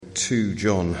2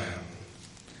 John.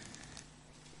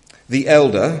 The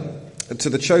elder, to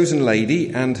the chosen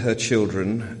lady and her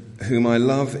children, whom I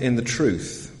love in the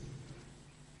truth,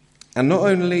 and not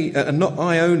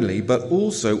I only, but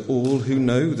also all who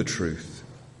know the truth,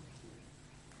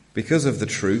 because of the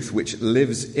truth which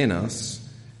lives in us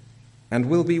and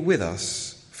will be with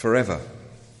us forever.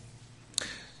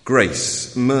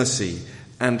 Grace, mercy,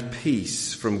 and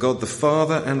peace from God the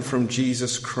Father and from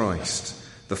Jesus Christ,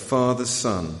 the Father's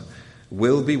Son,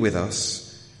 will be with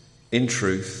us in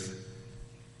truth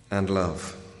and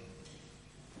love.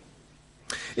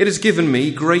 It has given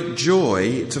me great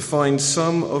joy to find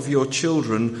some of your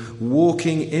children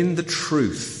walking in the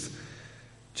truth,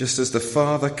 just as the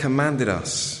Father commanded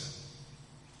us.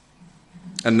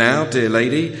 And now, dear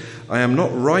lady, I am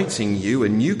not writing you a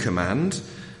new command,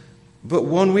 but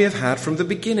one we have had from the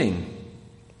beginning.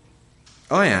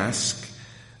 I ask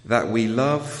that we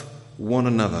love one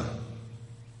another.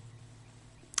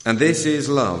 And this is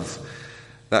love,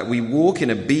 that we walk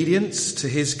in obedience to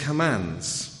his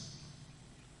commands.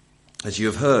 As you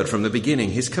have heard from the beginning,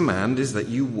 his command is that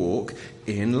you walk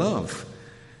in love.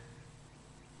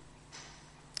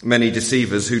 Many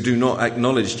deceivers who do not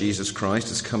acknowledge Jesus Christ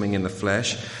as coming in the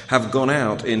flesh have gone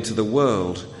out into the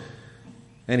world.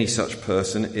 Any such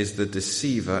person is the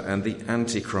deceiver and the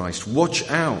antichrist. Watch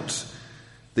out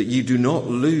that you do not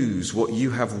lose what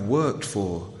you have worked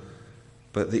for,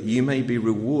 but that you may be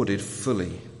rewarded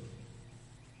fully.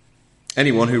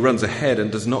 Anyone who runs ahead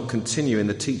and does not continue in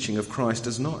the teaching of Christ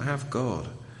does not have God.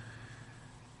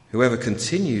 Whoever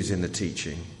continues in the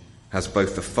teaching has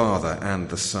both the Father and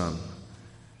the Son.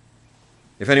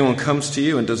 If anyone comes to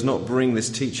you and does not bring this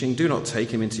teaching, do not take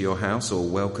him into your house or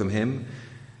welcome him.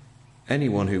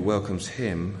 Anyone who welcomes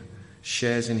him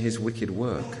shares in his wicked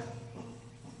work.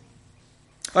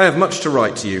 I have much to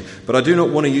write to you, but I do not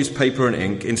want to use paper and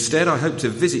ink. Instead, I hope to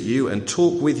visit you and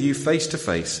talk with you face to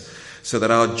face, so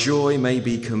that our joy may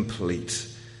be complete.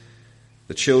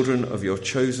 The children of your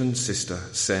chosen sister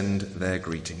send their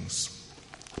greetings.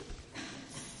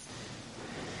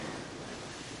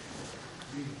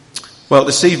 Well,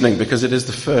 this evening, because it is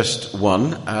the first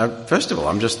one, first of all,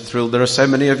 I'm just thrilled there are so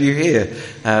many of you here.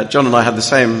 John and I had the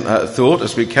same thought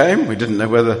as we came. We didn't know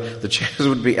whether the chairs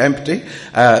would be empty.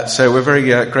 So we're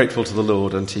very grateful to the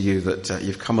Lord and to you that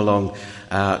you've come along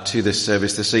to this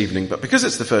service this evening. But because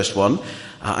it's the first one,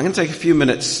 I'm going to take a few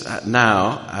minutes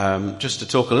now just to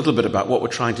talk a little bit about what we're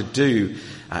trying to do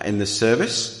in this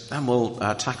service. And we'll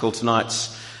tackle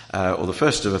tonight's, or the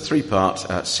first of a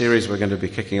three-part series we're going to be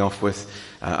kicking off with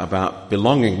about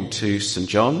belonging to St.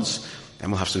 John's.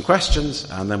 And we'll have some questions,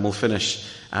 and then we'll finish,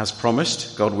 as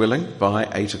promised, God willing, by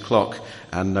 8 o'clock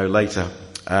and no later.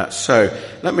 So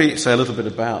let me say a little bit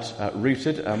about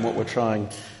Rooted and what we're trying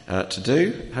to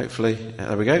do. Hopefully,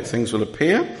 there we go, things will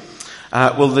appear.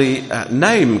 Well, the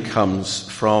name comes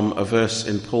from a verse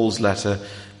in Paul's letter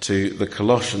to the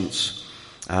Colossians,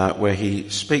 where he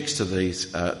speaks to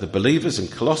the believers in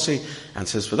Colossae and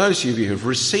says, for those of you who have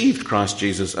received Christ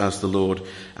Jesus as the Lord,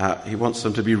 he wants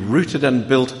them to be rooted and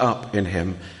built up in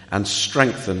him and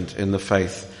strengthened in the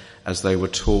faith as they were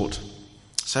taught.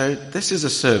 So this is a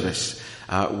service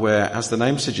where, as the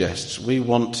name suggests, we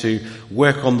want to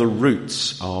work on the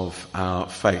roots of our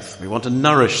faith. We want to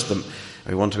nourish them.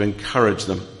 We want to encourage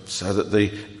them so that the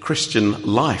Christian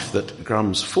life that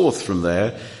comes forth from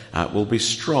there will be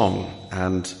strong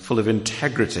and full of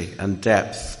integrity and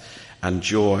depth and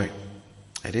joy.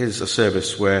 It is a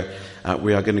service where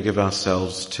we are going to give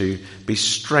ourselves to be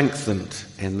strengthened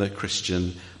in the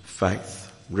Christian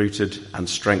faith. Rooted and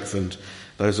strengthened.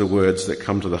 Those are words that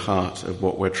come to the heart of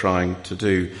what we're trying to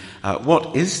do.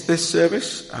 What is this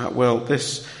service? Well,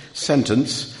 this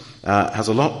sentence has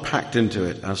a lot packed into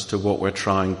it as to what we're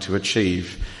trying to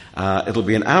achieve. It'll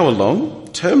be an hour long,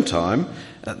 term time.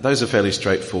 Those are fairly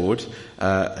straightforward.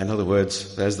 In other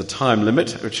words, there's the time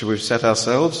limit which we've set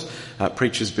ourselves.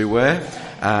 Preachers beware.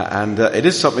 And it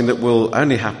is something that will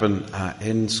only happen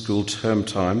in school term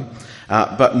time.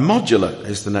 But modular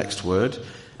is the next word.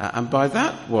 And by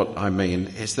that, what I mean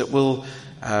is that we'll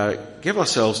give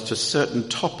ourselves to certain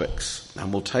topics,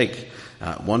 and we'll take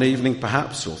one evening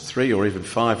perhaps, or 3 or even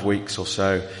 5 weeks or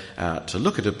so, to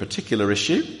look at a particular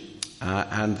issue,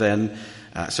 and then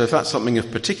so if that's something of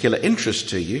particular interest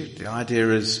to you, the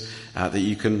idea is that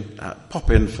you can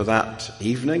pop in for that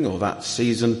evening or that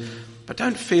season, but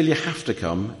don't feel you have to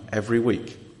come every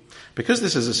week. Because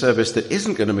this is a service that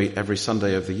isn't going to meet every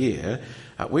Sunday of the year,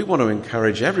 we want to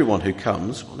encourage everyone who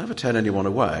comes. We'll never turn anyone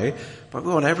away, but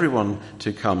we want everyone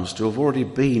who comes to have already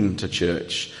been to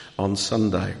church on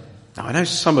Sunday. Now, I know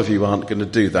some of you aren't going to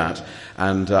do that,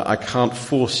 and I can't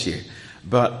force you,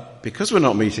 but But because we're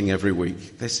not meeting every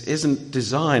week, this isn't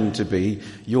designed to be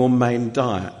your main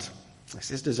diet.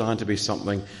 This is designed to be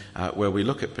something where we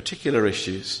look at particular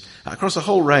issues across a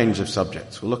whole range of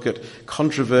subjects. We'll look at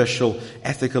controversial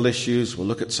ethical issues. We'll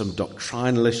look at some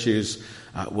doctrinal issues.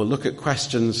 We'll look at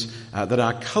questions that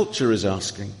our culture is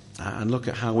asking and look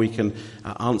at how we can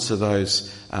answer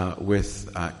those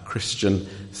with Christian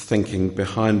thinking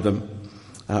behind them.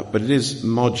 But it is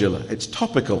modular. It's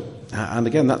topical. And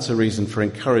again, that's a reason for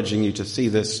encouraging you to see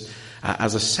this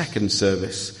as a second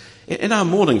service. In our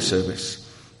morning service,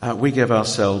 we give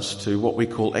ourselves to what we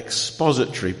call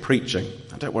expository preaching.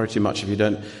 Don't worry too much if you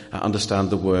don't understand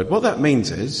the word. What that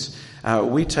means is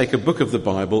we take a book of the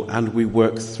Bible and we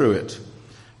work through it,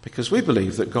 because we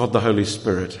believe that God the Holy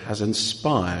Spirit has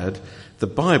inspired the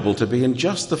Bible to be in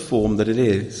just the form that it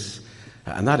is.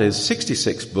 And that is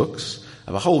 66 books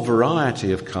of a whole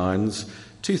variety of kinds,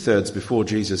 2/3 before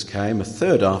Jesus came,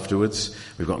 1/3 afterwards.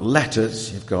 We've got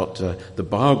letters, you've got the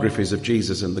biographies of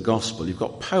Jesus and the gospel, you've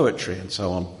got poetry and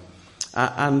so on.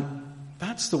 And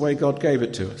that's the way God gave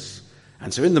it to us.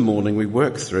 And so in the morning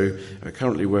we're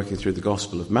currently working through the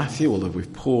Gospel of Matthew, although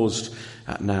we've paused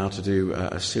now to do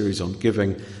a series on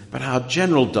giving. But our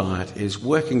general diet is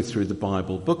working through the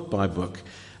Bible book by book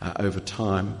over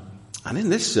time. And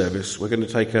in this service, we're going to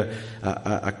take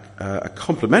a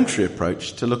complementary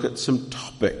approach to look at some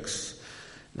topics.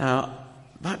 Now,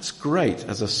 that's great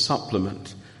as a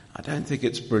supplement. I don't think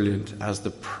it's brilliant as the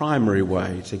primary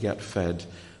way to get fed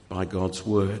by God's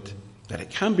Word. That it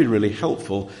can be really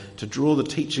helpful to draw the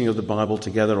teaching of the Bible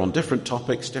together on different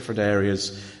topics, different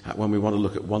areas, when we want to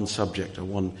look at one subject or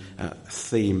one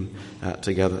theme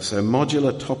together. So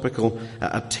modular, topical,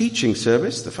 a teaching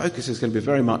service. The focus is going to be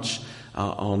very much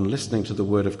on listening to the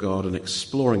Word of God and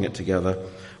exploring it together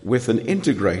with an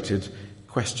integrated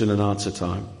question and answer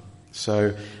time.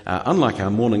 So unlike our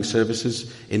morning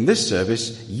services, in this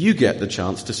service you get the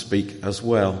chance to speak as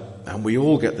well, and we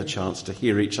all get the chance to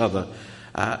hear each other.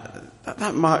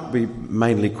 That might be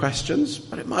mainly questions,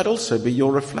 but it might also be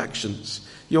your reflections,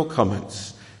 your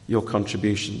comments, your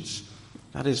contributions.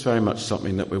 That is very much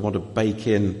something that we want to bake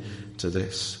in to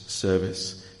this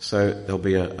service. So there'll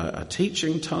be a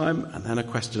teaching time and then a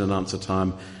question and answer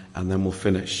time, and then we'll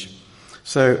finish.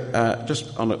 So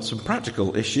just on some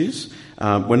practical issues,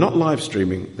 we're not live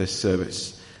streaming this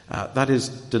service. That is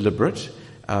deliberate,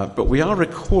 but we are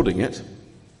recording it.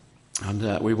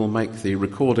 And we will make the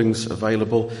recordings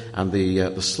available and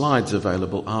the slides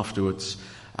available afterwards.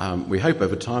 We hope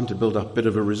over time to build up a bit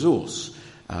of a resource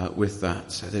with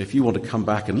that, so that if you want to come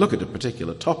back and look at a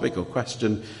particular topic or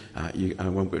question,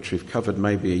 one which we've covered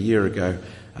maybe a year ago,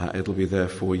 it'll be there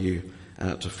for you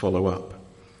to follow up.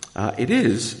 It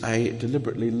is a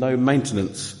deliberately low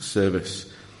maintenance service.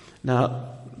 Now,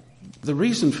 the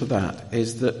reason for that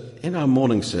is that in our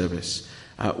morning service,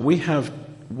 we have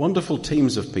wonderful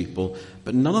teams of people,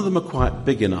 but none of them are quite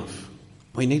big enough.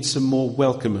 We need some more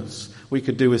welcomers. We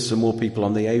could do with some more people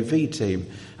on the AV team.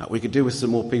 We could do with some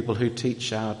more people who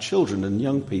teach our children and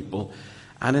young people.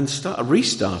 And in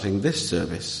restarting this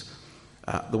service,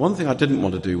 the one thing I didn't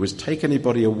want to do was take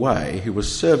anybody away who was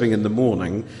serving in the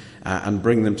morning and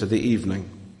bring them to the evening,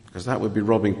 because that would be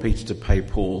robbing Peter to pay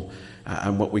Paul.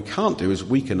 And what we can't do is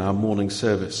weaken our morning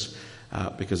service.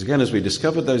 Because again, as we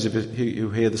discovered, those of you who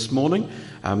are here this morning,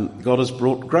 God has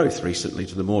brought growth recently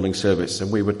to the morning service,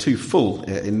 and we were too full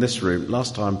in this room.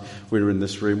 Last time we were in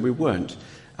this room, we weren't.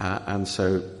 And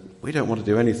so we don't want to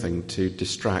do anything to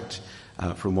distract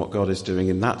from what God is doing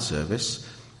in that service,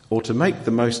 or to make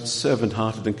the most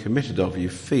servant-hearted and committed of you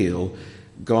feel,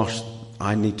 gosh,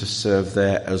 I need to serve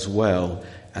there as well,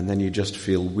 and then you just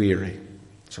feel weary.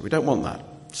 So we don't want that.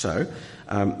 So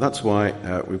that's why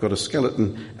we've got a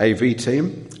skeleton AV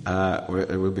team.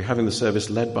 We'll be having the service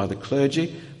led by the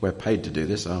clergy. We're paid to do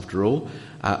this, after all.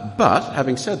 But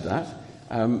having said that,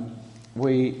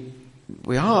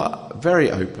 we are very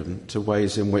open to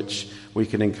ways in which we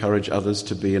can encourage others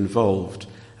to be involved,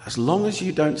 as long as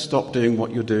you don't stop doing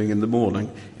what you're doing in the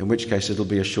morning, in which case it'll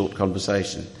be a short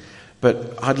conversation.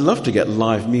 But I'd love to get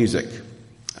live music.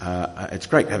 It's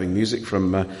great having music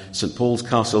from St Paul's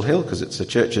Castle Hill, because it's a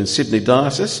church in Sydney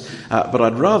Diocese, but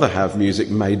I'd rather have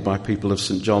music made by people of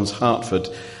St John's, Hertford.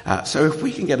 So if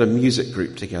we can get a music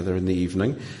group together in the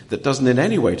evening that doesn't in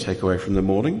any way take away from the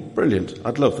morning, brilliant,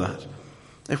 I'd love that.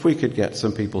 If we could get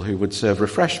some people who would serve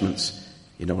refreshments,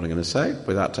 you know what I'm going to say,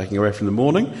 without taking away from the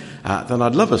morning, then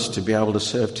I'd love us to be able to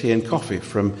serve tea and coffee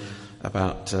from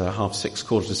about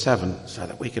 6:30, 7:15, so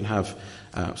that we can have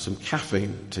some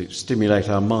caffeine to stimulate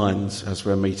our minds as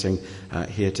we're meeting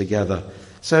here together.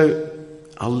 So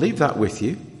I'll leave that with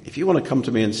you. If you want to come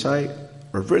to me and say,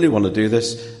 I really want to do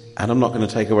this, and I'm not going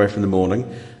to take away from the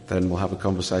morning, then we'll have a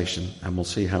conversation and we'll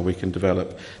see how we can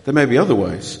develop. There may be other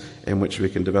ways in which we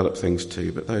can develop things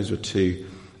too, but those were two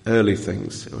early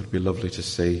things it would be lovely to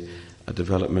see a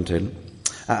development in.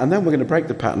 And then we're going to break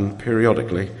the pattern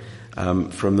periodically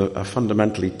from a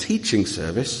fundamentally teaching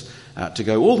service to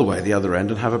go all the way the other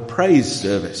end and have a praise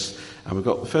service. And we've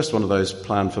got the first one of those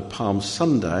planned for Palm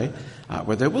Sunday,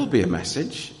 where there will be a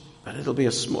message, but it'll be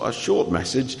a short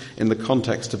message in the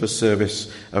context of a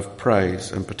service of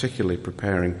praise, and particularly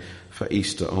preparing for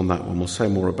Easter on that one. We'll say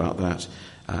more about that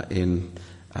in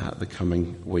the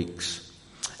coming weeks.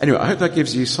 Anyway, I hope that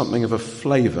gives you something of a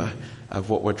flavour of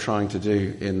what we're trying to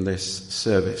do in this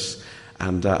service.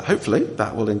 And hopefully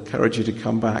that will encourage you to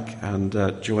come back and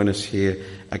join us here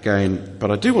again.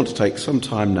 But I do want to take some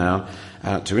time now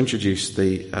to introduce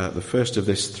the first of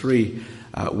this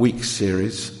 3-week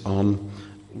series on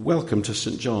Welcome to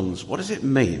St. John's. What does it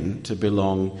mean to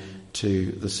belong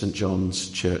to the St. John's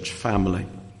Church family?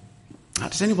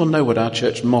 Does anyone know what our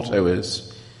church motto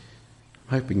is?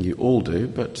 I'm hoping you all do,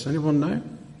 but does anyone know?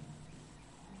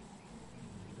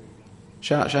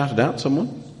 Shout it out,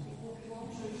 someone.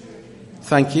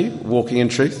 Thank you. Walking in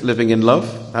truth, living in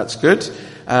love. That's good.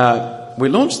 We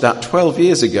launched that 12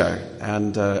 years ago,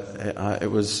 and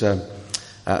it was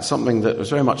something that was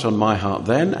very much on my heart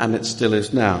then, and it still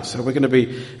is now. So we're going to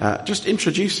be just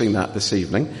introducing that this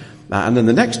evening. And then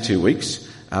the next 2 weeks,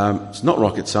 it's not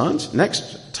rocket science.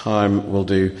 Next time we'll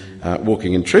do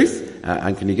Walking in Truth.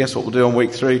 And can you guess what we'll do on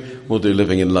week 3? We'll do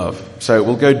Living in Love. So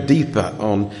we'll go deeper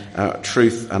on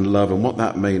truth and love and what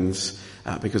that means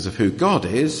because of who God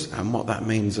is and what that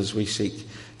means as we seek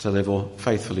to live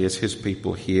faithfully as his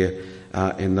people here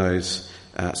in those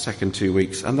second 2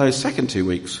 weeks. And those second 2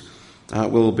 weeks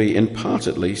will be, in part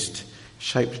at least,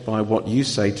 shaped by what you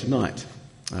say tonight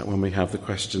when we have the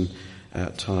question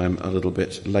time a little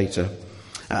bit later.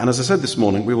 And as I said this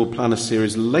morning, we will plan a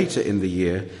series later in the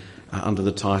year under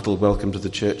the title Welcome to the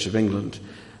Church of England.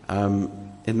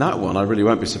 In that one, I really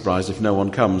won't be surprised if no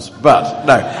one comes. But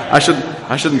no, I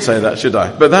shouldn't say that, should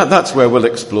I? But that's where we'll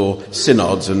explore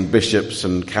synods and bishops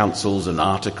and councils and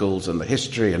articles and the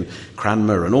history and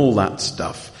Cranmer and all that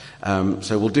stuff.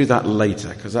 So we'll do that later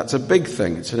because that's a big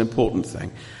thing. It's an important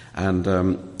thing. And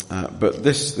but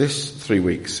this 3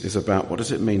 weeks is about what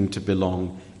does it mean to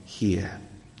belong here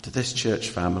to this church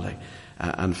family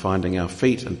and finding our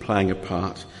feet and playing a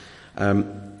part.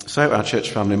 So our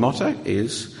church family motto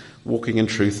is walking in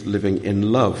truth, living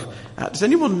in love. Does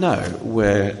anyone know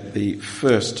where the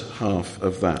first half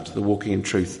of that, the walking in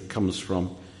truth, comes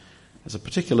from? There's a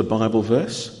particular Bible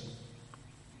verse.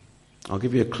 I'll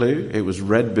give you a clue. It was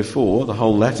read before the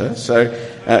whole letter. So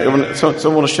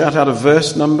someone want to shout out a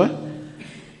verse number?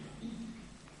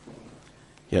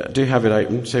 Yeah, do have it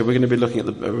open. So we're going to be looking at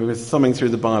we're thumbing through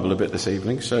the Bible a bit this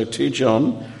evening. So 2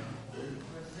 John,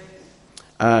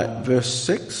 verse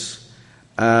 6.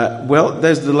 Well,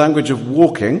 there's the language of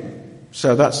walking.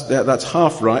 So that's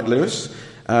half right, Lewis.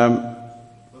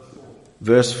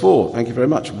 Verse 4. Thank you very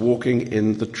much. Walking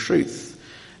in the truth.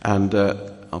 And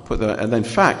I'll put that. And then, in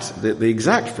fact, the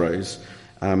exact phrase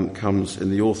comes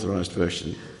in the authorized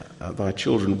version. Thy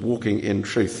children walking in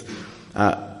truth.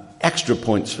 Extra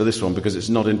points for this one because it's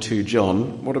not in 2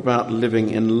 John. What about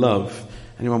living in love?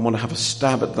 Anyone want to have a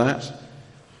stab at that?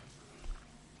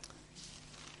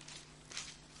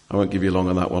 I won't give you long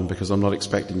on that one because I'm not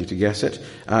expecting you to guess it.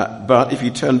 But if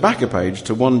you turn back a page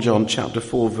to 1 John chapter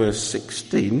 4 verse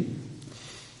 16,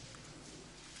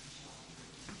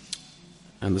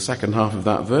 and the second half of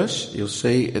that verse, you'll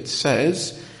see it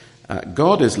says,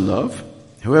 God is love.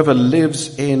 Whoever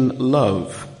lives in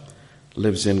love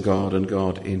lives in God and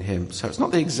God in him. So it's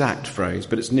not the exact phrase,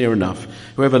 but it's near enough.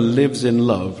 Whoever lives in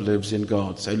love lives in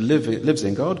God. So lives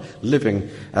in God, lives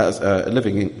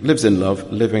in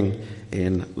love, living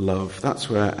in love. That's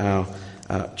where our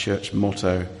church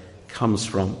motto comes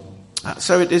from.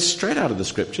 So it is straight out of the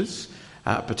scriptures,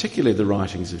 particularly the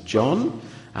writings of John,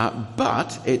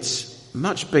 but it's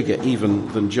much bigger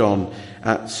even than John.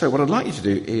 So what I'd like you to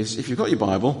do is, if you've got your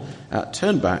Bible,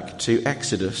 turn back to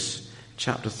Exodus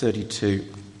chapter 32.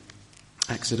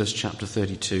 Exodus chapter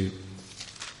 32.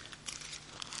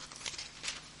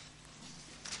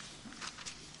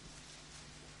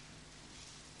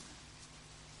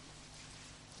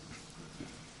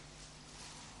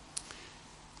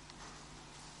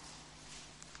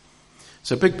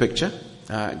 So big picture.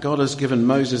 God has given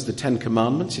Moses the 10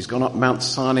 Commandments. He's gone up Mount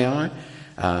Sinai.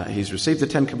 He's received the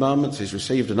 10 Commandments. He's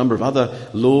received a number of other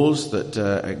laws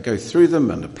that go through them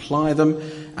and apply them.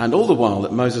 And all the while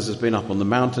that Moses has been up on the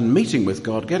mountain meeting with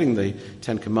God, getting the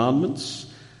 10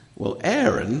 Commandments, well,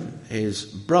 Aaron, his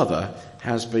brother,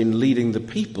 has been leading the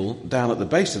people down at the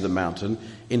base of the mountain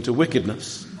into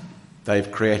wickedness. They've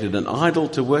created an idol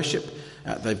to worship.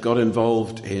 They've got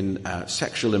involved in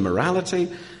sexual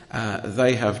immorality.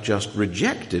 They have just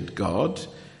rejected God,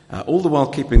 all the while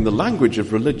keeping the language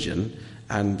of religion,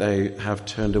 and they have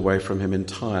turned away from him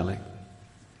entirely.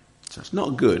 So it's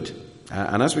not good.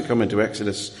 And as we come into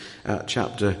Exodus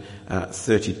chapter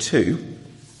 32,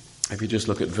 if you just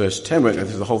look at verse 10, we won't go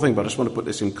through the whole thing, but I just want to put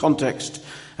this in context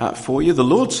for you. The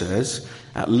Lord says,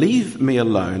 "Leave me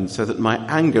alone so that my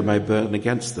anger may burn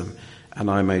against them and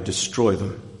I may destroy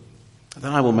them.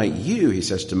 Then I will make you," he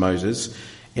says to Moses,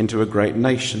 "into a great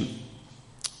nation."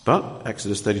 But,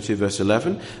 Exodus 32 verse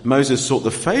 11, Moses sought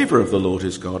the favour of the Lord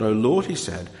his God. "O Lord," he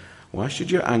said, "why should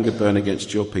your anger burn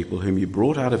against your people whom you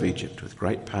brought out of Egypt with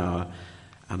great power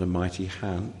and a mighty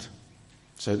hand?"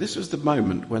 So this was the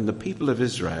moment when the people of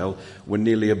Israel were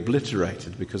nearly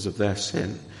obliterated because of their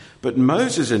sin. But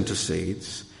Moses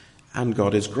intercedes and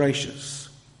God is gracious.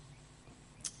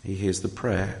 He hears the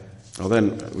prayer. Well,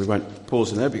 then we won't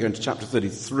pause in there. We go into chapter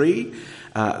 33.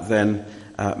 Then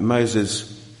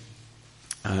Moses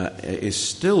is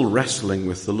still wrestling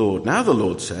with the Lord. Now the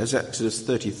Lord says, Exodus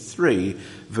 33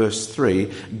 verse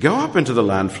 3, "Go up into the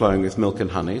land flowing with milk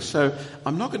and honey." So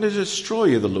I'm not going to destroy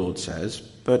you, the Lord says,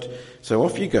 but so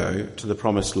off you go to the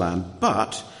promised land.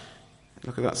 But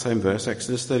look at that same verse,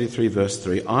 Exodus 33 verse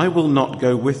 3, "I will not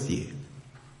go with you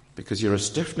because you're a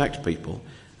stiff-necked people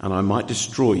and I might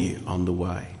destroy you on the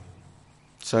way."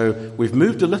 So we've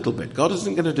moved a little bit. God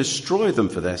isn't going to destroy them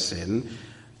for their sin,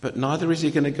 but neither is he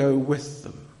going to go with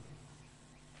them.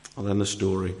 Well, then the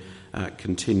story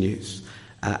continues.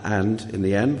 And in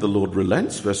the end, the Lord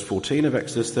relents. Verse 14 of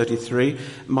Exodus 33,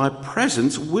 "My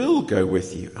presence will go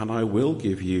with you, and I will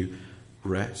give you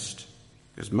rest."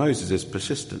 Because Moses is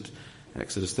persistent.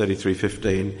 Exodus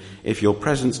 33:15, "If your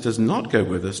presence does not go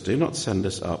with us, do not send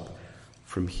us up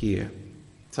from here."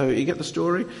 So you get the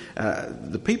story?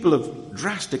 The people have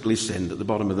drastically sinned at the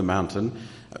bottom of the mountain.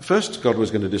 First, God was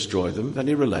going to destroy them. Then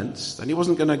he relents. Then he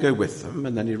wasn't going to go with them.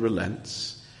 And then he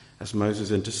relents as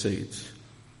Moses intercedes.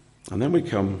 And then we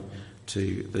come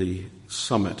to the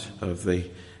summit of the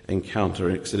encounter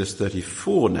in Exodus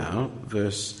 34 now,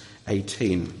 verse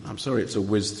 18. I'm sorry it's a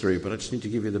whiz through, but I just need to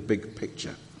give you the big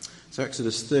picture. So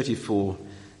Exodus 34,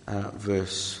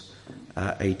 verse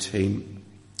 18.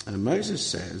 And Moses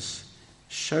says,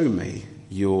 "Show me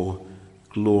your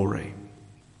glory."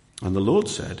 And the Lord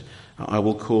said, "I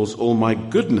will cause all my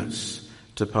goodness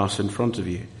to pass in front of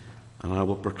you, and I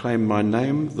will proclaim my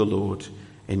name, the Lord,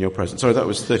 in your presence." Sorry, that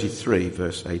was 33,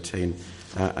 verse 18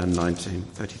 and 19.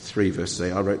 33, verse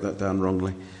 8. I wrote that down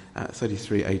wrongly.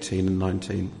 33, 18 and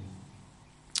 19.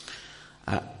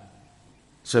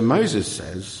 So Moses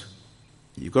says,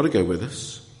 "You've got to go with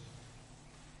us.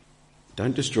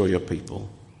 Don't destroy your people.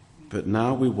 But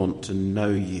now we want to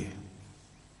know you.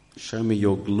 Show me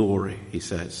your glory," he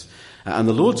says. And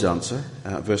the Lord's answer,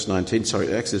 verse 19,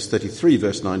 Exodus 33,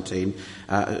 verse 19,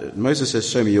 Moses says,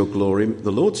 "Show me your glory."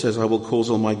 The Lord says, "I will cause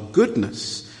all my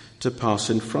goodness to pass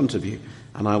in front of you,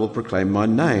 and I will proclaim my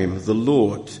name, the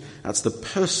Lord." That's the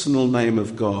personal name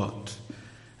of God,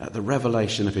 the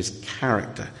revelation of his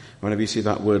character. Whenever you see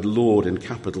that word Lord in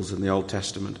capitals in the Old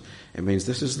Testament, it means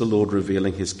this is the Lord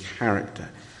revealing his character.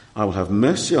 "I will have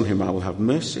mercy on whom I will have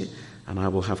mercy, and I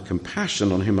will have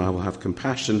compassion on whom I will have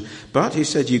compassion. But," he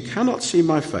said, "you cannot see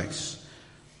my face,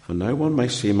 for no one may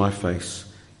see my face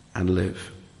and live."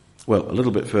 Well, a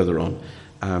little bit further on,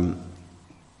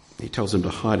 he tells them to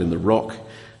hide in the rock,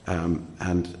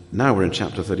 and now we're in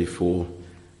chapter 34,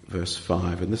 verse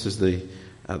 5, and this is the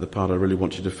part I really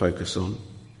want you to focus on.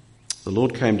 "The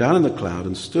Lord came down in the cloud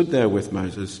and stood there with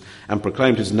Moses and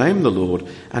proclaimed his name, the Lord.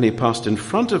 And he passed in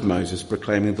front of Moses,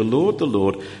 proclaiming, the Lord,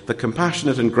 the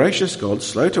compassionate and gracious God,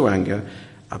 slow to anger,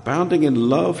 abounding in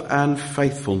love and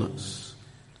faithfulness,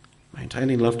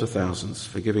 maintaining love to thousands,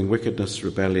 forgiving wickedness,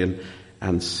 rebellion,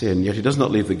 and sin. Yet he does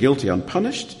not leave the guilty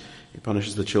unpunished. He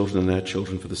punishes the children and their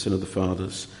children for the sin of the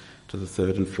fathers to the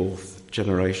third and fourth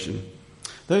generation."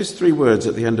 Those three words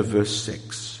at the end of verse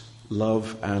 6,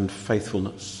 love and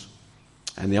faithfulness.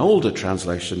 And the older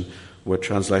translation were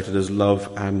translated as love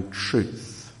and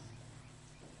truth.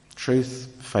 Truth,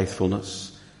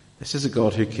 faithfulness. This is a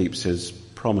God who keeps his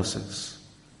promises.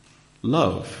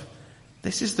 Love.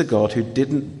 This is the God who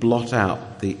didn't blot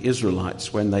out the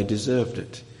Israelites when they deserved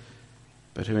it,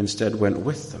 but who instead went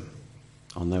with them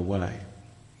on their way,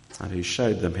 and who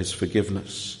showed them his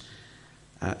forgiveness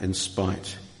in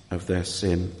spite of their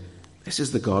sin. This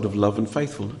is the God of love and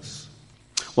faithfulness.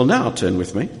 Well, now turn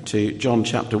with me to John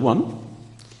chapter 1.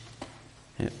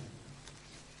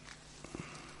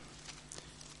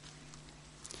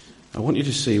 want you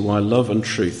to see why love and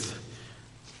truth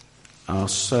are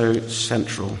so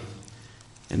central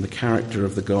in the character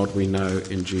of the God we know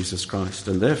in Jesus Christ,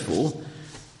 and therefore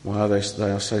why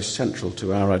they are so central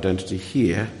to our identity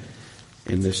here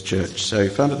in this church. So,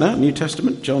 found it now, New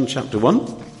Testament, John chapter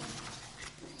 1.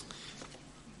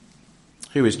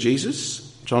 Who is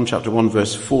Jesus? John chapter 1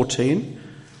 verse 14.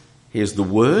 He is the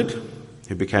Word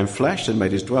who became flesh and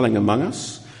made his dwelling among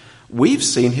us. We've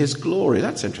seen his glory.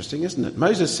 That's interesting, isn't it?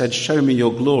 Moses said, "Show me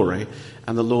your glory,"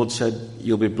 and the Lord said,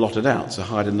 "You'll be blotted out, so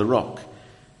hide in the rock."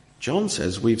 John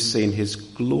says we've seen his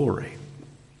glory,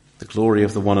 the glory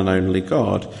of the one and only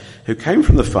God who came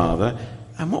from the Father.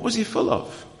 And what was he full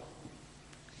of?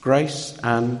 Grace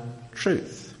and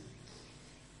truth,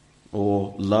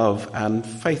 or love and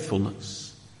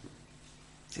faithfulness.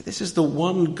 See, this is the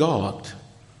one God,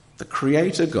 the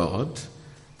Creator God,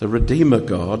 the Redeemer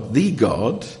God, the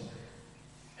God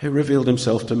who revealed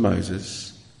himself to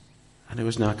Moses and who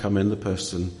has now come in the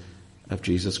person of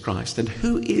Jesus Christ. And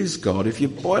who is God? If you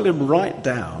boil him right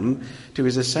down to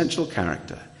his essential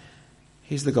character,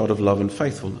 he's the God of love and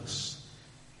faithfulness.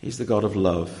 He's the God of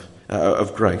love,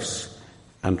 of grace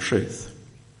and truth.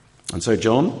 And so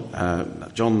John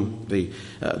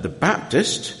the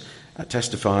Baptist,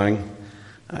 testifying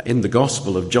in the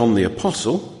Gospel of John the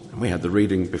Apostle, and we had the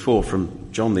reading before from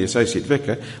John the Associate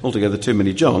Vicar, altogether too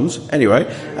many Johns. Anyway,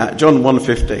 John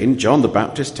 1:15, John the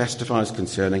Baptist testifies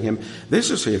concerning him,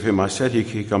 "This is he of whom I said, he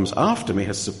who comes after me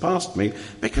has surpassed me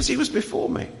because he was before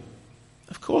me."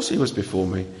 Of course he was before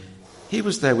me. He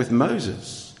was there with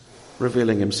Moses,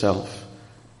 revealing himself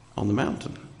on the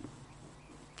mountain.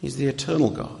 He's the eternal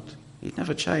God. He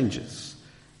never changes.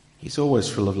 He's always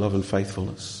full of love and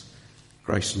faithfulness,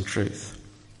 grace and truth.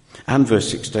 And verse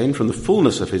 16, from the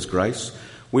fullness of his grace,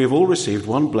 we have all received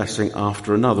one blessing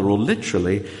after another, or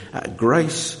literally,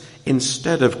 grace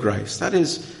instead of grace. That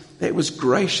is, it was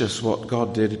gracious what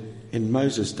God did in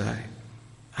Moses' day.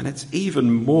 And it's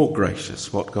even more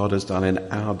gracious what God has done in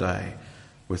our day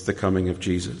with the coming of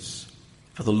Jesus.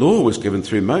 For the law was given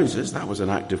through Moses, that was an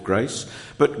act of grace,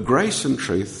 but grace and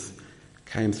truth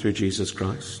came through Jesus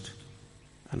Christ.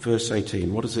 And verse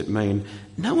 18, what does it mean?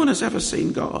 No one has ever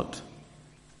seen God.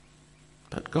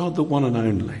 But God, the one and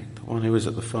only, the one who is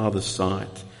at the Father's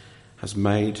side, has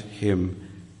made him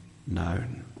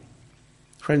known.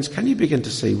 Friends, can you begin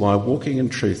to see why walking in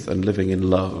truth and living in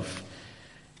love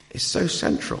is so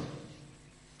central?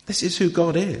 This is who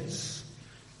God is.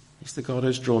 He's the God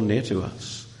who's drawn near to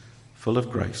us, full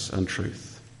of grace and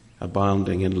truth,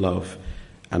 abounding in love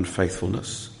and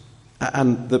faithfulness.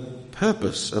 And the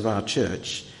purpose of our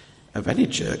church, of any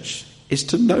church, is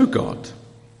to know God.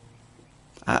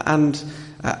 And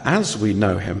as we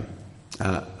know him,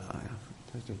 caught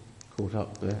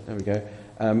up there we go.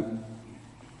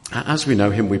 As we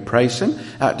know him, we praise him.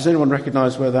 Does anyone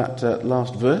recognise where that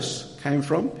last verse came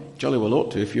from? Jolly well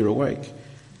ought to if you're awake.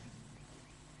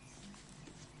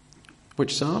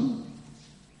 Which psalm?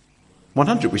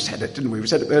 100, we said it, didn't we? We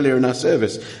said it earlier in our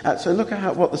service. So look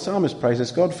at what the psalmist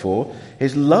praises God for.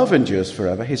 His love endures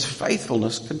forever. His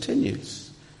faithfulness continues.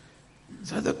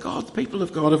 So the people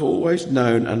of God have always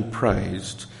known and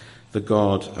praised the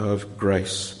God of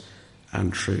grace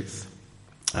and truth.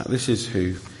 This is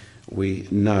who we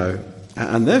know.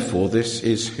 And therefore, this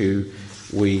is who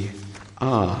we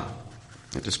are.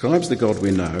 It describes the God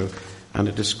we know, and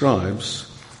it describes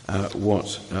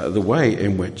the way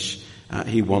in which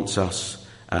he wants us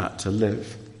to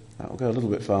live. I'll go a little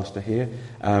bit faster here.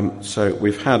 So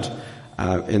we've had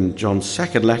in John's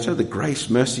second letter the grace,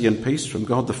 mercy and peace from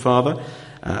God the Father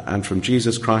and from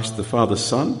Jesus Christ the Father's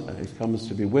Son, who comes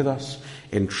to be with us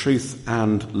in truth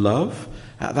and love.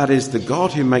 That is, the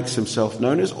God who makes himself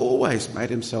known has always made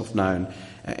himself known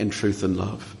in truth and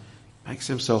love. Makes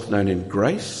himself known in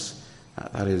grace,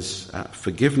 that is,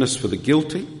 forgiveness for the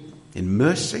guilty, in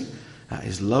mercy,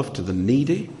 his love to the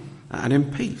needy, and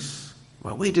in peace.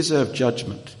 Well, we deserve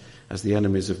judgment as the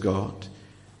enemies of God.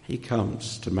 He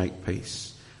comes to make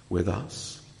peace with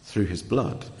us through his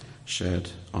blood shed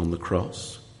on the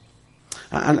cross.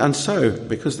 And so,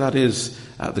 because that is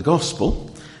the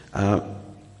gospel,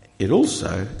 it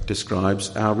also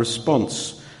describes our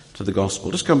response to the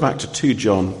gospel. Just come back to 2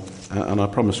 John, and I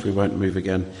promise we won't move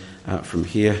again from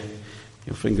here.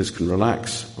 Your fingers can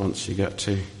relax once you get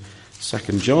to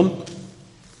 2 John.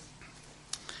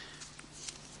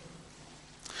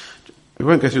 We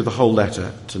won't go through the whole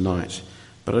letter tonight,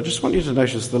 but I just want you to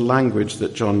notice the language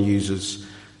that John uses,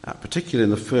 particularly in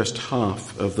the first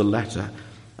half of the letter,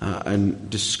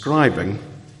 and describing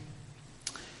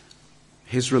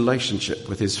his relationship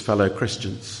with his fellow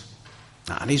Christians.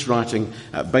 And he's writing,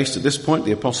 based at this point,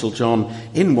 the Apostle John,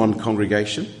 in one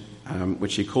congregation,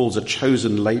 which he calls a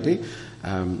chosen lady.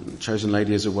 Chosen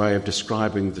lady is a way of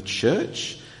describing the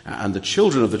church, and the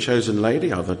children of the chosen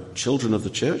lady are the children of the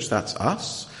church. That's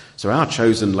us. So our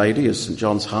chosen lady is St.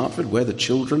 John's Hertford. We're the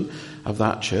children of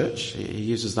that church. He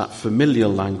uses that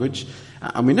familial language,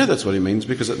 and we know that's what he means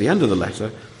because at the end of the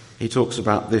letter he talks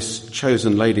about this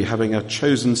chosen lady having a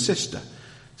chosen sister.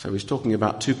 So he's talking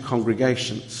about two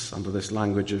congregations under this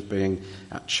language of being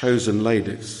chosen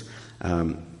ladies.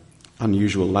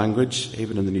 Unusual language,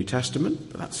 even in the New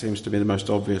Testament, but that seems to be the most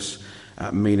obvious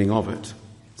meaning of it.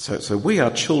 So we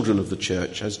are children of the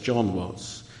church, as John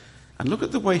was. And look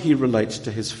at the way he relates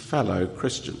to his fellow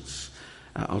Christians.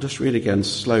 I'll just read again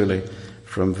slowly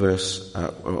from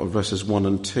verses 1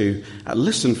 and 2.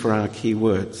 Listen for our key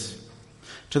words.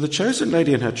 To the chosen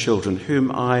lady and her children,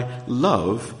 whom I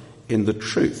love in the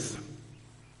truth.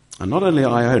 And not only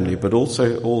I only, but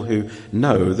also all who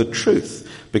know the truth,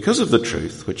 because of the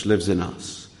truth which lives in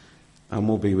us and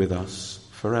will be with us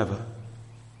forever.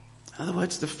 In other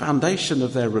words, the foundation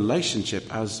of their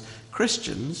relationship as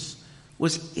Christians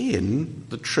was in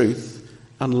the truth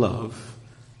and love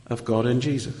of God in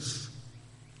Jesus.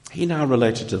 He now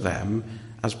related to them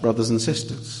as brothers and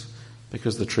sisters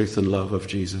because the truth and love of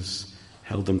Jesus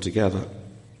held them together.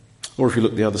 Or if you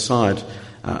look the other side,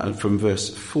 from verse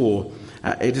 4,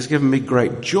 it has given me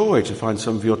great joy to find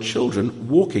some of your children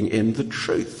walking in the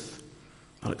truth.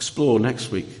 I'll explore next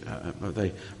week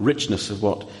the richness of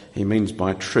what he means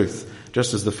by truth,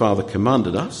 just as the Father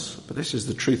commanded us. But this is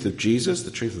the truth of Jesus,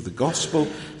 the truth of the gospel,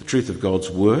 the truth of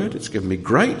God's word. It's given me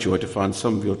great joy to find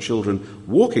some of your children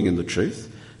walking in the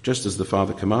truth, just as the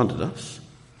Father commanded us.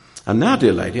 And now,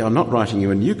 dear lady, I'm not writing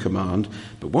you a new command,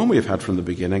 but one we have had from the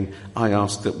beginning. I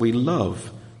ask that we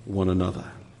love one another.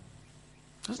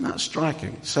 Isn't that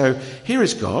striking? So here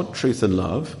is God, truth and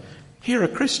love. Here are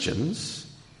Christians.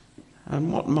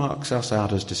 And what marks us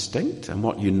out as distinct and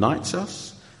what unites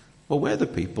us? Well, we're the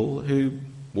people who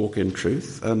walk in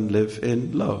truth and live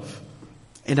in love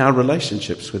in our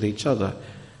relationships with each other.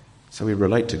 So we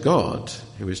relate to God,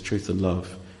 who is truth and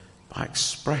love, by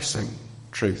expressing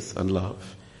truth and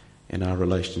love in our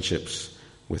relationships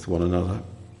with one another.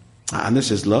 And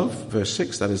this is love, verse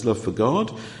 6, that is love for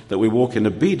God, that we walk in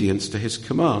obedience to his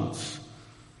commands.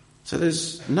 So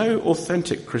there's no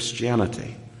authentic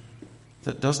Christianity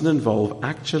that doesn't involve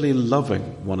actually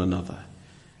loving one another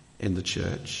in the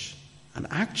church and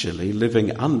actually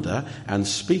living under and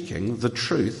speaking the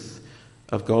truth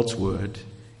of God's word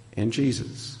in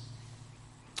Jesus.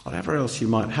 Whatever else you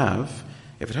might have,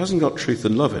 if it hasn't got truth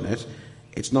and love in it,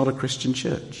 it's not a Christian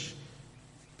church.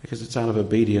 Because it's out of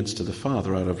obedience to the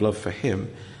Father, out of love for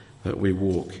him, that we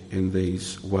walk in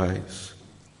these ways.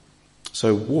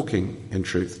 So walking in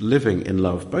truth, living in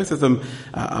love, both of them,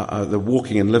 the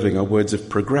walking and living, are words of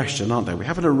progression, aren't they? We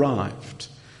haven't arrived.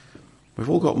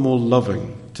 We've all got more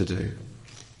loving to do.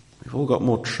 We've all got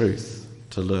more truth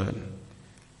to learn.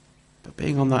 But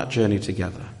being on that journey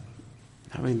together,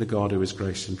 knowing the God who is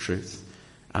grace and truth,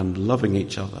 and loving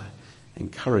each other,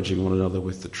 encouraging one another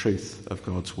with the truth of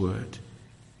God's word,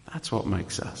 that's what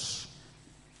makes us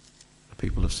the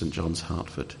people of St. John's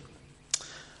Hertford.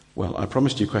 Well, I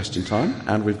promised you question time,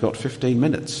 and we've got 15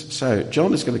 minutes. So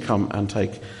John is going to come and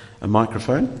take a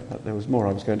microphone. There was more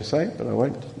I was going to say, but I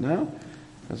won't now,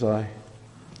 as I...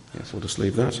 Yes, we'll just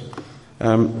leave that.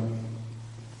 John's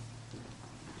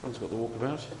got the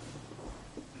walkabout.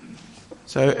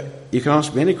 So you can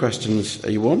ask me any questions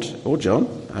you want, or John,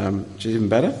 which is even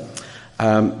better,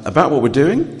 about what we're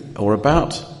doing, or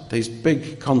about these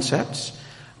big concepts.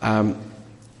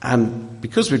 And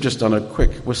because we've just done a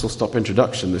quick whistle-stop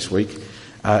introduction this week,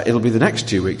 it'll be the next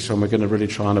 2 weeks when we're going to really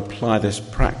try and apply this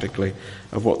practically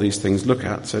of what these things look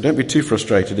at. So don't be too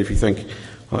frustrated if you think,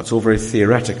 well, it's all very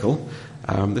theoretical.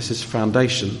 This is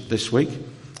foundation this week,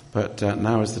 but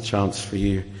now is the chance for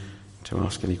you to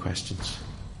ask any questions.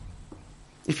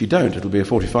 If you don't, it'll be a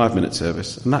 45-minute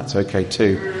service, and that's okay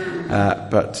too.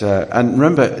 And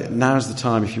remember, now's the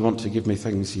time if you want to give me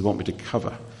things you want me to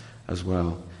cover as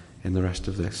well in the rest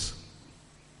of this.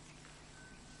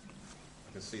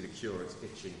 I can see the curate's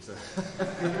itching.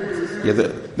 Yeah,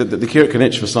 the curate can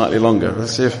itch for slightly longer.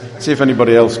 Let's see if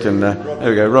anybody else can. There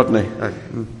we go, Rodney. Sorry,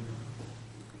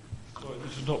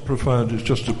 this is not profound, it's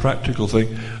just a practical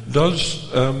thing. Does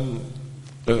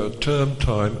term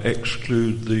time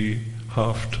exclude the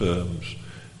half terms?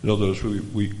 In other words,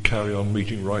 we carry on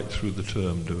meeting right through the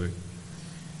term, do we?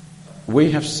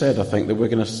 We have said, I think, that we're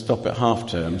going to stop at half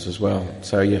terms as well.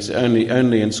 So yes,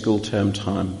 only in school term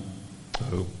time.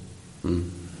 Oh.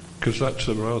 Because that's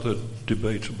a rather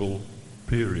debatable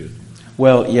period.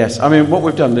 Well, yes. I mean, what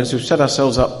we've done is we've set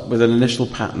ourselves up with an initial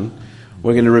pattern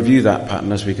We're going to review that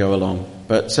pattern as we go along.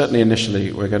 But certainly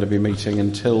initially we're going to be meeting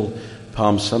until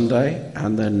Palm Sunday,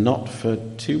 and then not for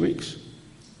 2 weeks.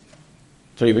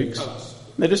 3 weeks?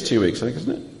 It is 2 weeks, I think,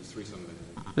 isn't it? 3 Sundays.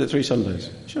 Is it 3 Sundays?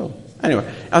 Sure. Anyway,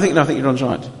 I think John's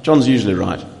right. John's usually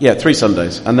right. Yeah, 3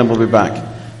 Sundays, and then we'll be back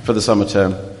for the summer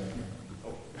term.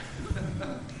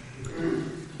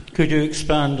 Could you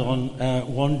expand on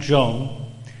 1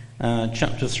 John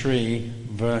chapter 3,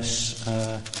 verse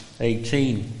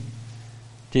 18?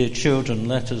 Dear children,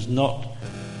 let us not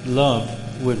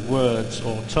love with words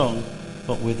or tongue,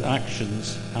 but with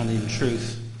actions and in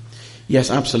truth. Yes,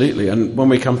 absolutely. And when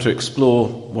we come to explore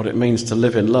what it means to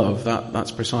live in love,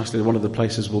 that's precisely one of the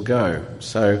places we'll go.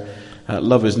 So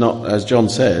love is not, as John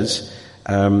says,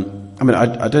 I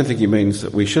don't think he means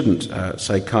that we shouldn't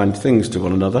say kind things to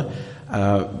one another,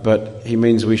 but he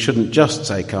means we shouldn't just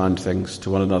say kind things to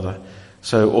one another.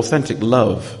 So authentic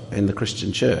love in the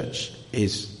Christian church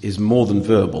is more than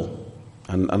verbal.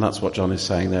 And that's what John is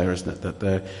saying there, isn't it?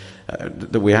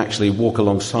 That we actually walk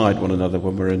alongside one another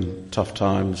when we're in tough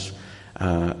times,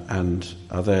 and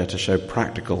are there to show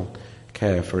practical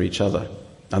care for each other.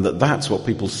 And that's what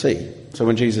people see. So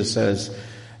when Jesus says,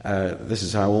 this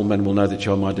is how all men will know that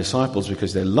you're my disciples,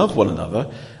 because they love one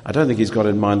another, I don't think he's got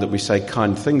in mind that we say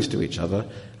kind things to each other.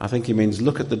 I think he means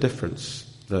look at the difference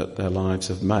that their lives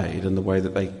have made and the way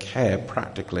that they care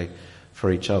practically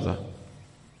for each other.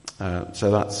 So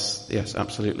that's, yes,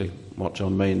 absolutely what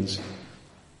John means.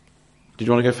 Do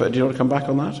you want to come back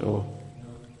on that, or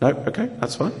no? Okay,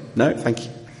 that's fine. No, thank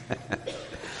you.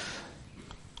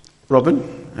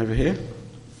 Robin, over here.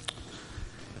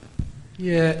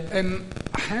 Yeah,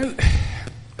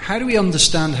 how do we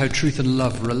understand how truth and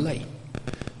love relate?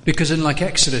 Because in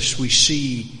Exodus we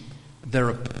see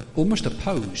they're almost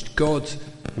opposed.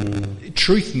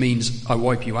 Truth means I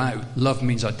wipe you out. Love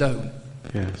means I don't.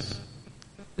 Yes.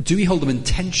 Do we hold them in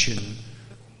tension?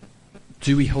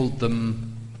 Do we hold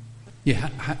them? Yeah.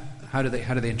 How do they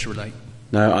interrelate?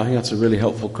 No, I think that's a really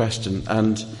helpful question,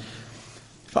 and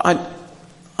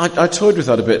I toyed with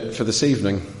that a bit for this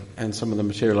evening, and some of the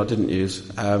material I didn't use,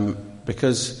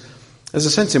 because there's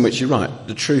a sense in which you're right.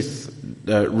 The truth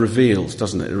reveals,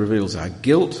 doesn't it? It reveals our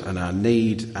guilt and our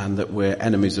need, and that we're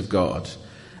enemies of God,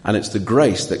 and it's the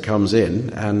grace that comes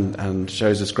in and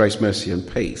shows us grace, mercy,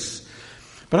 and peace.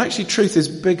 But actually, truth is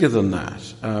bigger than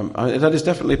that. That is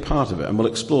definitely part of it, and we'll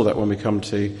explore that when we come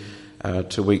to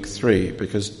week 3,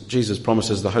 because Jesus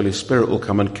promises the Holy Spirit will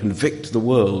come and convict the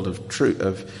world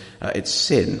of its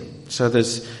sin. So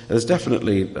there's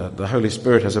definitely the Holy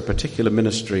Spirit has a particular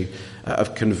ministry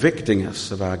of convicting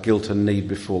us of our guilt and need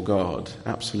before God.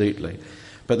 Absolutely,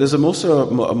 but there's also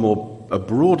a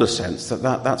broader sense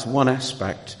that's one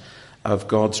aspect of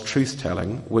God's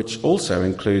truth-telling, which also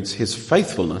includes His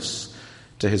faithfulness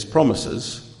to His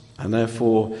promises, and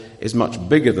therefore is much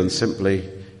bigger than simply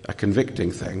a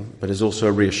convicting thing, but is also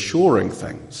a reassuring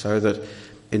thing, so that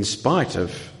in spite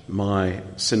of my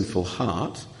sinful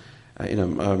heart,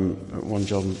 1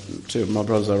 John 2, my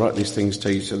brothers, I write these things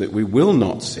to you so that we will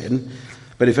not sin,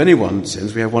 but if anyone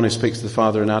sins, we have one who speaks to the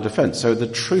Father in our defence. So the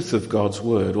truth of God's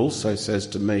word also says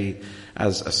to me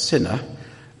as a sinner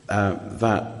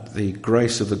that the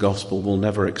grace of the gospel will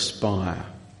never expire.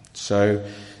 So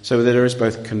there is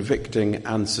both convicting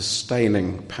and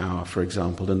sustaining power, for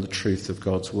example, in the truth of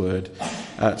God's word.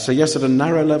 So yes, at a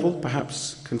narrow level,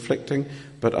 perhaps conflicting,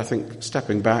 but I think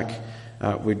stepping back,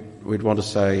 we'd want to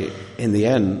say, in the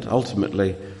end,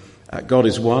 ultimately, God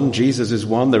is one, Jesus is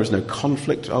one. There is no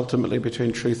conflict, ultimately,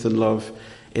 between truth and love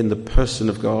in the person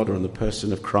of God or in the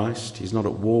person of Christ. He's not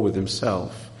at war with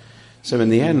himself. So in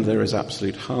the end, there is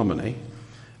absolute harmony,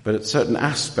 but at certain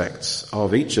aspects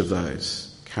of each of those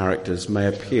characters may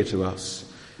appear to us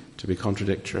to be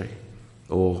contradictory,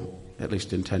 or at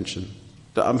least in tension.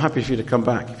 I'm happy for you to come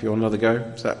back if you want another go.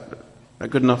 Is that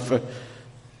good enough for...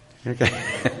 Okay.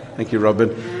 Thank you,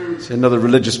 Robin. See, another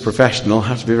religious professional. I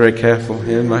have to be very careful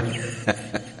here.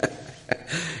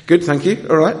 Good, thank you.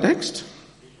 All right, next.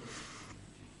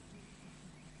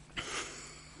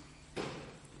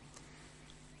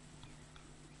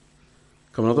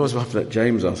 Come on, otherwise we'll have to let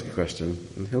James ask a question,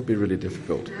 and he'll be really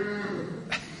difficult.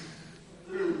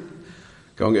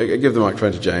 Go on, give the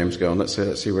microphone to James. Go on, let's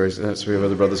see where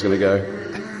the brother's going to go.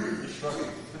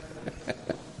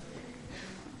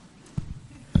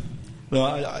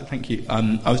 Well, thank you.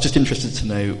 I was just interested to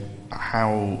know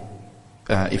how,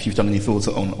 if you've done any thoughts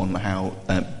on how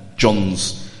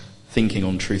John's thinking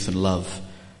on truth and love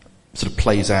sort of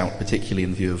plays out, particularly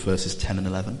in view of verses 10 and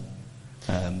 11,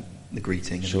 the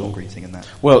greeting and the non-greeting and that.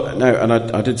 Well, no, and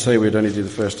I did say we'd only do the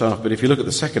first half, but if you look at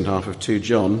the second half of 2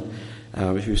 John,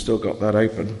 if you've still got that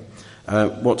open,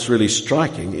 what's really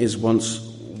striking is once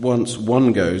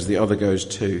one goes, the other goes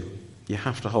too. You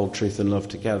have to hold truth and love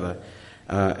together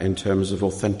in terms of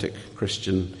authentic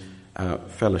Christian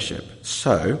fellowship.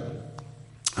 So,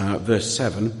 verse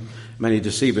 7, many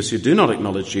deceive us who do not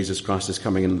acknowledge Jesus Christ as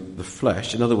coming in the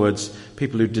flesh. In other words,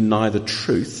 people who deny the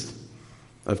truth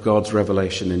of God's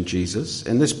revelation in Jesus.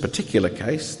 In this particular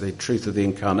case, the truth of the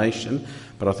incarnation,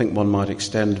 but I think one might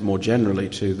extend more generally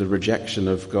to the rejection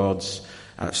of God's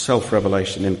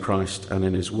self-revelation in Christ and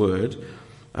in his word.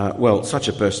 Well, such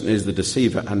a person is the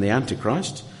deceiver and the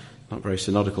antichrist. Not very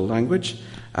synodical language.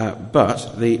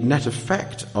 But the net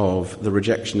effect of the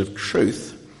rejection of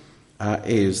truth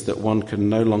is that one can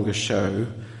no longer show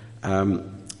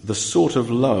the sort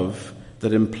of love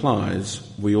that implies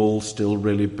we all still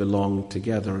really belong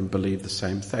together and believe the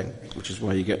same thing, which is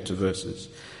why you get to verses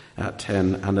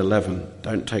 10 and 11.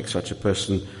 Don't take such a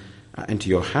person into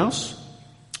your house,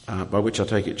 by which I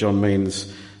take it John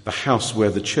means the house where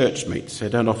the church meets. So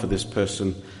don't offer this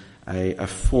person a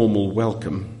formal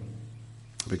welcome,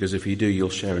 because if you do, you'll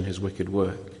share in his wicked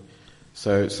work.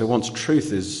 So once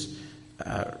truth is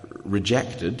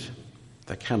rejected,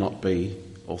 there cannot be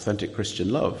authentic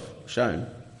Christian love shown.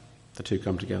 The two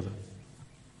come together.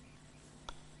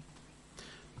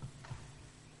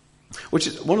 Which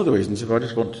is one of the reasons, if I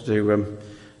just want to do,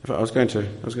 I was going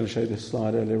to show this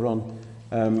slide earlier on.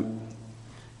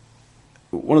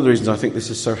 One of the reasons I think this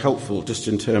is so helpful, just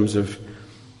in terms of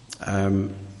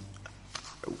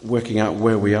working out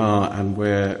where we are and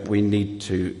where we need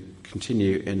to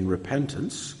continue in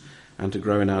repentance and to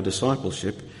grow in our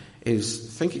discipleship,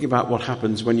 is thinking about what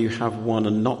happens when you have one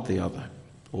and not the other,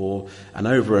 or an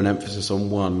emphasis on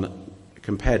one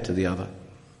compared to the other.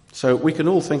 So we can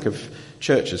all think of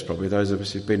churches, probably those of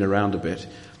us who've been around a bit,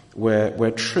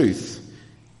 where truth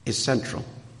is central.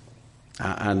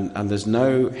 And there's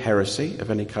no heresy of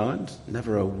any kind,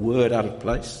 never a word out of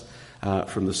place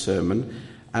from the sermon.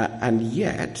 And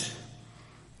yet,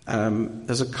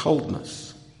 there's a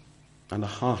coldness and a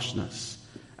harshness.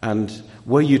 And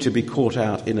were you to be caught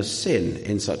out in a sin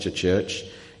in such a church,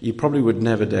 you probably would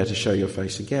never dare to show your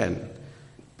face again,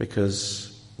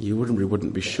 because you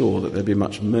wouldn't be sure that there'd be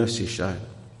much mercy shown.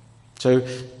 So, and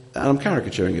I'm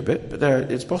caricaturing a bit, but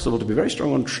it's possible to be very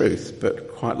strong on truth,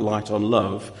 but quite light on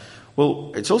love.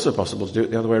 Well, it's also possible to do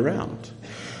it the other way around.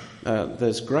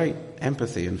 There's great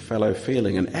empathy and fellow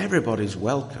feeling, and everybody's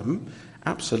welcome,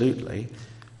 absolutely,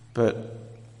 but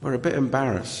we're a bit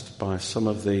embarrassed by some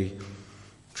of the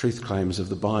truth claims of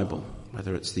the Bible,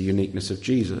 whether it's the uniqueness of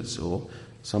Jesus or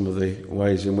some of the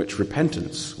ways in which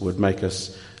repentance would make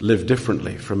us live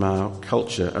differently from our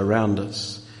culture around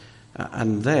us.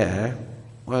 And there,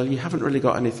 well, you haven't really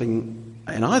got anything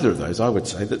in either of those, I would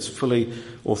say, that's fully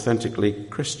authentically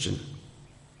Christian.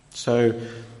 So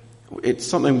it's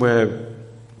something where,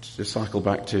 to cycle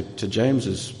back to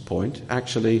James's point,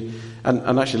 actually, and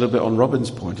actually a little bit on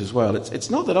Robin's point as well, it's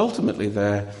not that ultimately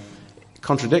they're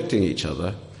contradicting each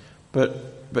other, but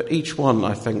each one,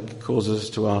 I think, causes us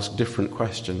to ask different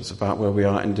questions about where we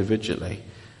are individually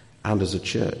and as a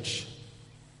church.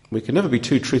 We can never be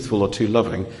too truthful or too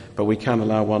loving, but we can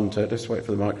allow one to... Just wait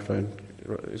for the microphone.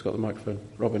 Who's got the microphone?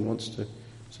 Robin wants to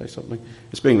say something.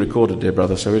 It's being recorded, dear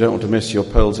brother, so we don't want to miss your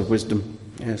pearls of wisdom.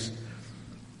 Yes.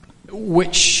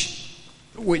 Which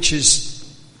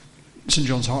is St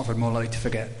John's Hartford more likely to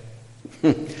forget?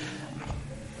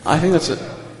 I think that's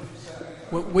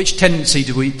Which tendency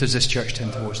does this church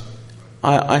tend towards?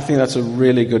 I think that's a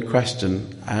really good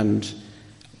question, and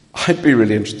I'd be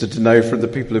really interested to know from the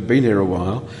people who've been here a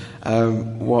while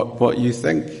what you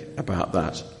think about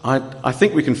that. I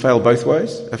think we can fail both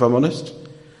ways, if I'm honest.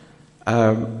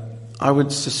 I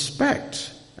would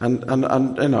suspect, and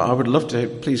you know, I would love to.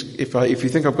 Please, if you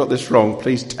think I've got this wrong,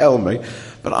 please tell me.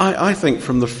 But I think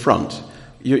from the front,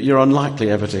 you're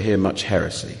unlikely ever to hear much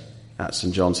heresy at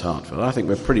St John's Hartford. I think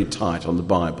we're pretty tight on the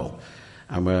Bible,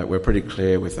 and we're pretty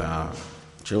clear with our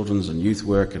children's and youth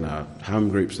work and our home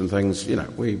groups and things. You know,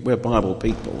 we're Bible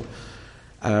people.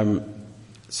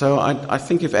 So I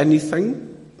think, if anything,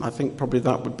 I think probably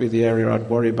that would be the area I'd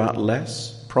worry about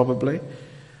less, probably.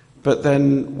 But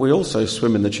then we also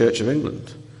swim in the Church of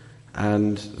England,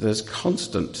 and there's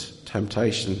constant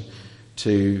temptation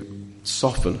to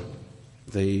soften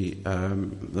the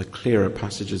clearer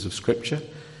passages of Scripture.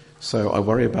 So I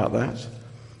worry about that.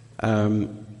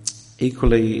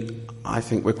 Equally, I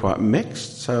think we're quite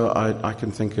mixed. So I can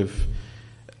think of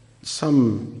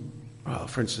some, well,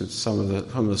 for instance, some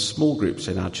of the small groups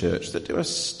in our church that do a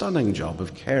stunning job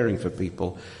of caring for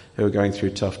people who are going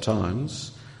through tough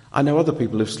times. I know other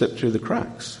people who've slipped through the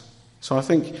cracks. So I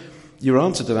think your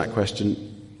answer to that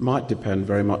question might depend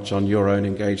very much on your own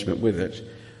engagement with it.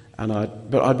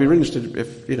 But I'd be really interested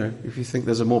if you think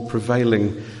there's a more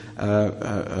prevailing,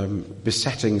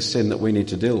 besetting sin that we need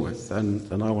to deal with,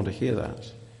 and I want to hear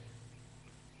that.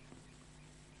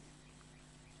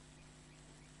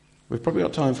 We've probably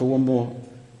got time for one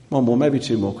more, maybe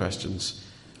two more questions.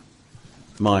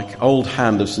 Mike, old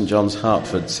hand of St John's,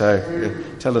 Hertford, so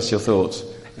tell us your thoughts.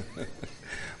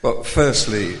 Well,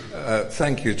 firstly,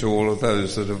 thank you to all of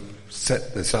those that have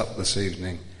set this up this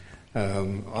evening.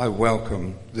 I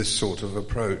welcome this sort of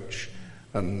approach,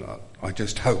 and I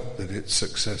just hope that it's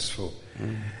successful.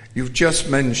 You've just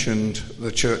mentioned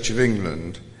the Church of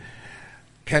England.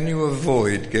 Can you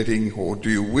avoid getting, or do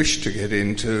you wish to get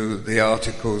into the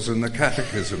Articles and the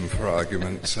Catechism, for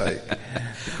argument's sake?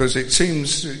 Because it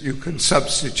seems you can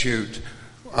substitute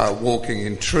walking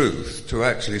in truth to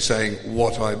actually saying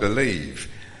what I believe.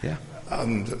 Yeah.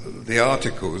 And the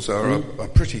Articles are a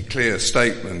pretty clear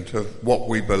statement of what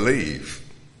we believe.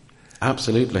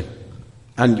 Absolutely.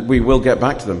 And we will get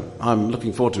back to them. I'm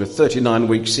looking forward to a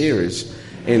 39-week series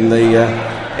in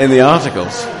the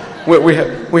Articles.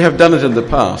 We have done it in the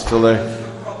past, although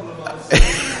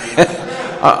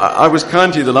I was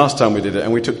kind to you the last time we did it,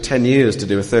 and we took 10 years to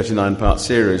do a 39-part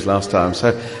series last time,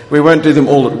 so we won't do them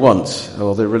all at once,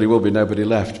 or there really will be nobody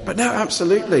left. But no,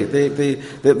 absolutely,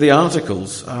 the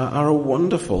Articles are a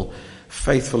wonderful,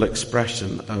 faithful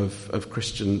expression of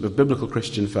biblical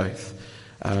Christian faith,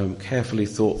 carefully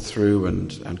thought through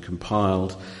and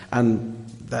compiled, and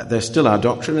they're still our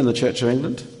doctrine in the Church of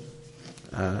England.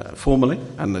 Formally,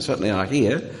 and they certainly are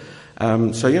here.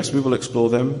 So yes, we will explore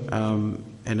them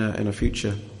in a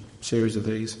future series of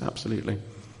these, absolutely.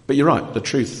 But you're right, the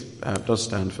truth does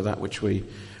stand for that which we've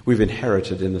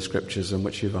inherited in the Scriptures and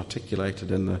which you've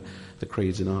articulated in the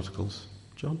creeds and articles.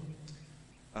 John?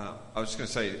 I was just going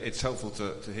to say, it's helpful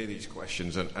to hear these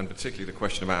questions, and particularly the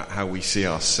question about how we see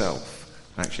ourselves,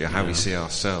 actually, how we see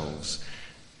ourselves.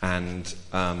 And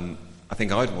I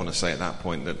think I'd want to say at that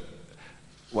point that,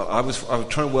 well, I was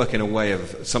trying to work in a way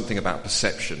of something about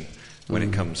perception when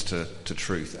it comes to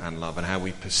truth and love, and how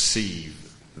we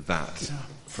perceive that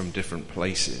from different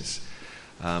places.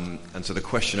 And so the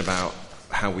question about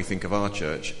how we think of our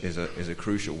church is a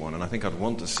crucial one. And I think I'd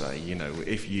want to say,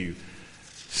 if you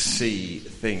see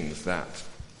things that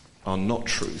are not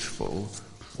truthful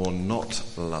or not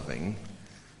loving,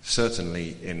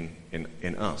 certainly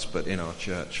in us, but in our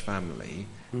church family,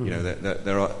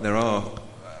 there are.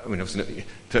 I mean, obviously,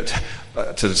 to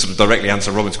sort of directly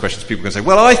answer Robin's questions, people can say,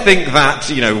 well, I think that,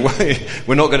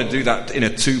 we're not going to do that in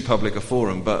a too public a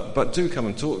forum, but do come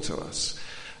and talk to us.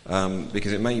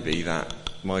 Because it may be that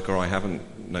Mike or I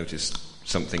haven't noticed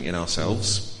something in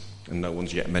ourselves, and no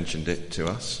one's yet mentioned it to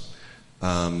us.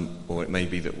 Or it may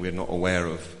be that we're not aware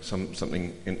of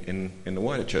something in the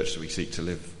wider church, so we seek to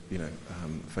live,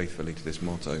 faithfully to this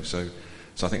motto. So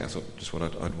I think that's just what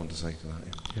I'd want to say to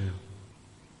that. Yeah.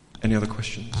 Any other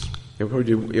questions? You'll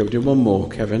probably do one more,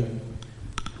 Kevin.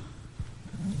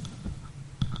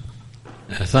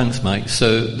 Thanks, Mike.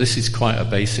 So this is quite a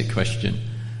basic question.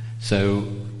 So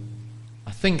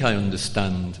I think I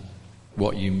understand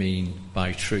what you mean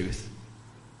by truth,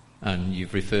 and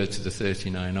you've referred to the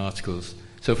 39 articles.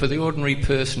 So for the ordinary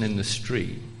person in the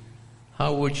street,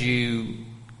 how would you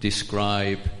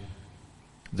describe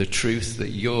the truth that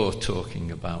you're talking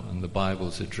about and the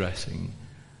Bible's addressing,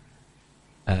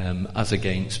 as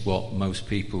against what most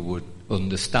people would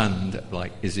understand?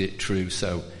 Like, is it true?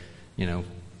 So,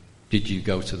 did you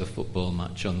go to the football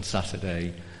match on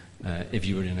Saturday? If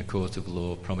you were in a court of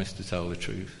law, promise to tell the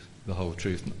truth, the whole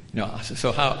truth.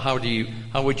 So how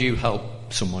would you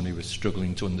help someone who is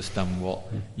struggling to understand what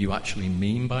you actually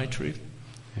mean by truth?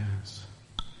 Yes,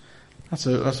 that's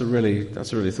a really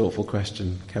thoughtful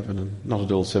question, Kevin, and not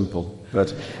at all simple.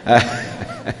 But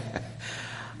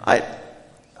I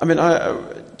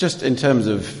just in terms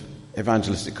of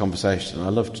evangelistic conversation, I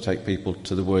love to take people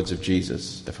to the words of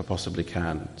Jesus if I possibly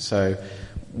can. So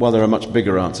while there are much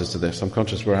bigger answers to this, I'm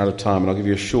conscious we're out of time, and I'll give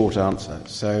you a short answer.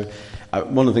 So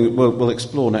one of the things we'll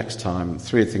explore next time,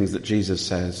 3 things that Jesus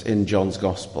says in John's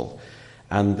Gospel,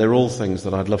 and they're all things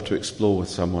that I'd love to explore with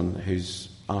someone who's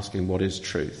asking what is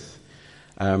truth.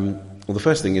 Well, the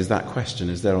first thing is that question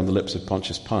is there on the lips of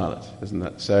Pontius Pilate, isn't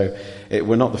it? So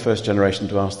we're not the first generation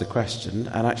to ask the question,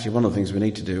 and actually one of the things we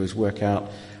need to do is work out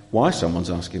why someone's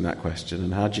asking that question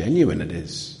and how genuine it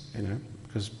is,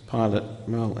 because Pilate,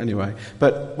 well, anyway.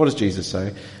 But what does Jesus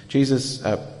say? Jesus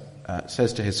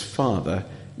says to his Father,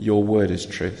 your word is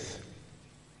truth.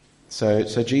 So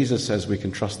Jesus says we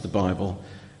can trust the Bible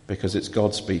because it's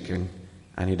God speaking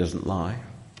and he doesn't lie.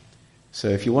 So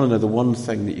if you want to know the one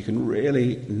thing that you can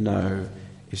really know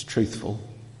is truthful,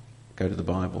 go to the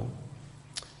Bible.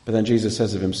 But then Jesus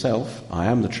says of himself, I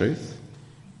am the truth.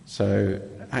 So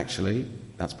actually,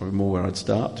 that's probably more where I'd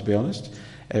start, to be honest.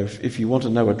 If you want to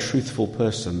know a truthful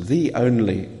person, the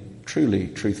only truly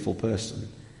truthful person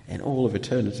in all of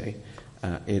eternity,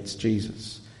 it's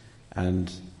Jesus.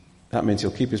 And that means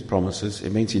he'll keep his promises.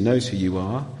 It means he knows who you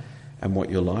are and what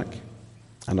you're like.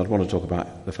 And I'd want to talk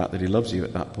about the fact that he loves you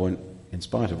at that point, in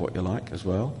spite of what you're like as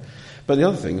well. But the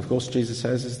other thing, of course, Jesus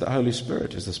says is that the Holy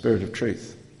Spirit is the Spirit of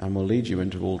truth and will lead you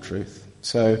into all truth.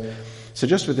 So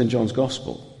just within John's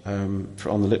Gospel, on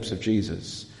the lips of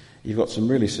Jesus, you've got some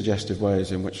really suggestive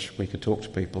ways in which we could talk to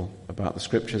people about the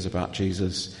Scriptures, about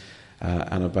Jesus,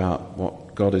 and about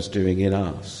what God is doing in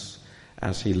us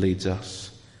as he leads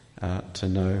us to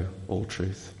know all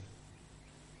truth.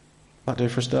 That do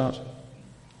for a start?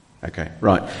 Okay,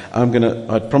 right.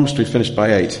 I promised we'd finish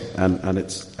by 8, and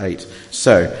it's 8.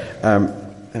 So,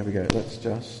 there we go.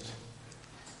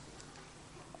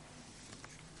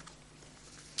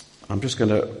 I'm just going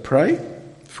to pray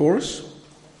for us,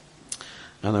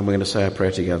 and then we're going to say a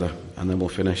prayer together, and then we'll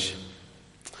finish.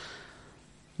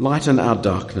 Lighten our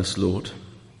darkness, Lord,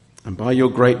 and by your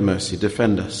great mercy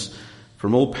defend us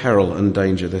from all peril and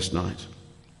danger this night,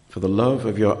 for the love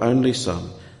of your only Son,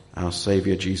 our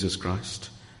Saviour Jesus Christ.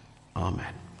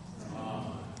 Amen.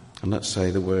 And let's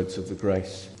say the words of the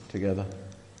grace together.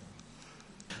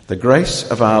 The grace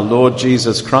of our Lord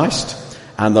Jesus Christ,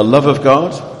 and the love of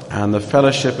God, and the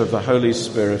fellowship of the Holy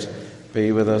Spirit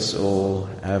be with us all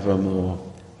evermore.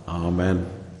 Amen.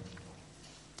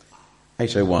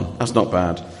 8:01. That's not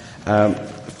bad.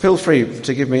 Feel free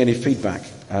to give me any feedback.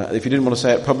 If you didn't want to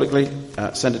say it publicly,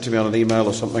 send it to me on an email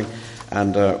or something,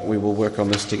 and we will work on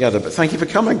this together. But thank you for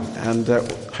coming, and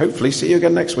hopefully see you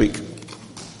again next week.